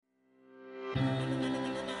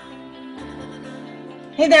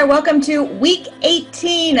Hey there, welcome to week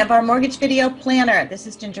 18 of our Mortgage Video Planner. This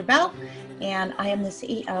is Ginger Bell, and I am the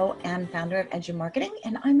CEO and founder of EduMarketing,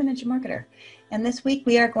 and I'm an EduMarketer. And this week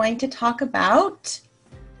we are going to talk about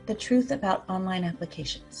the truth about online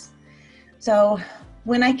applications. So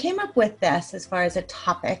when I came up with this as far as a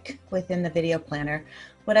topic within the video planner,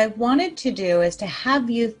 what I wanted to do is to have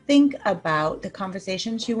you think about the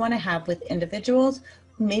conversations you want to have with individuals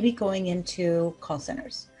who may be going into call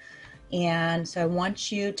centers. And so I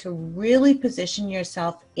want you to really position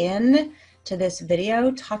yourself in to this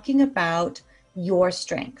video talking about your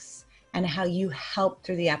strengths and how you help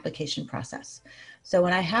through the application process. So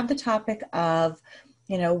when I have the topic of,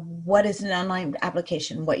 what is an online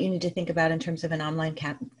application, what you need to think about in terms of an online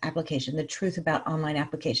application, the truth about online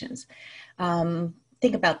applications,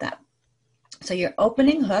 think about that. So your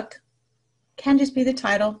opening hook can just be the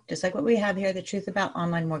title, just like what we have here, the truth about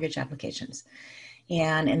online mortgage applications.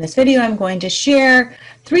 And in this video, I'm going to share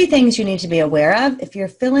 3 things you need to be aware of if you're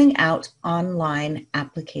filling out online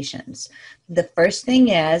applications. The first thing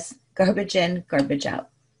is garbage in, garbage out.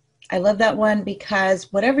 I love that one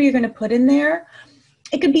because whatever you're going to put in there,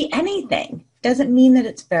 it could be anything. Doesn't mean that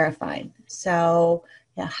it's verified. So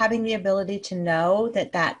having the ability to know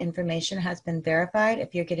that that information has been verified,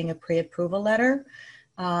 if you're getting a pre-approval letter,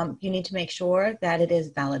 you need to make sure that it is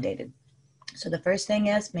validated. So the first thing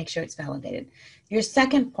is make sure it's validated. Your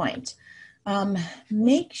second point,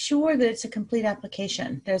 make sure that it's a complete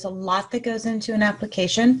application. There's a lot that goes into an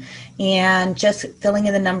application, and just filling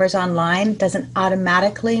in the numbers online doesn't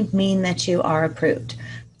automatically mean that you are approved.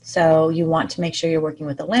 So you want to make sure you're working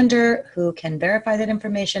with a lender who can verify that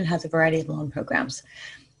information, has a variety of loan programs.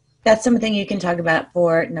 That's something you can talk about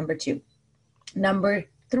for number 2. Number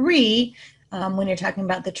 3, when you're talking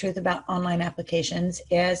about the truth about online applications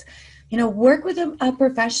is, work with a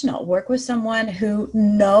professional, work with someone who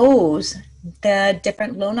knows the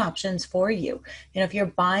different loan options for you. If you're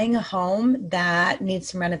buying a home that needs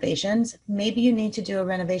some renovations, maybe you need to do a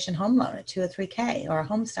renovation home loan, a 203K or a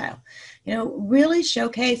home style. Really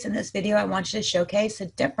showcase in this video, I want you to showcase the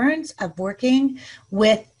difference of working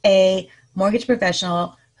with a mortgage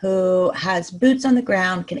professional who has boots on the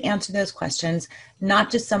ground, can answer those questions, not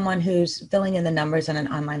just someone who's filling in the numbers on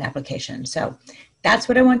an online application. So that's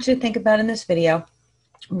what I want you to think about in this video.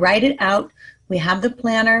 Write it out. We have the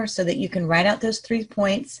planner so that you can write out those 3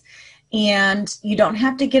 points, and you don't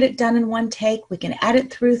have to get it done in one take. We can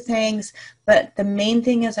edit through things, but the main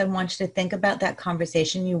thing is I want you to think about that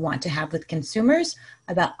conversation you want to have with consumers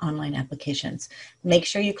about online applications. Make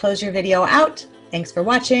sure you close your video out. Thanks for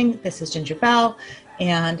watching. This is Ginger Bell.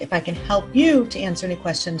 And if I can help you to answer any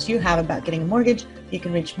questions you have about getting a mortgage, you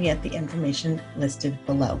can reach me at the information listed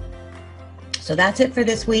below. So that's it for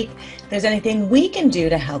this week. If there's anything we can do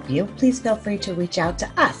to help you, please feel free to reach out to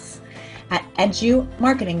us at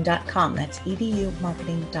edumarketing.com. That's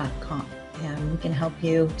edumarketing.com. And we can help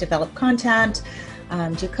you develop content,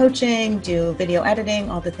 do coaching, do video editing,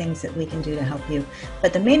 all the things that we can do to help you.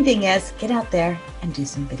 But the main thing is get out there and do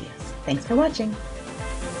some videos. Thanks for watching.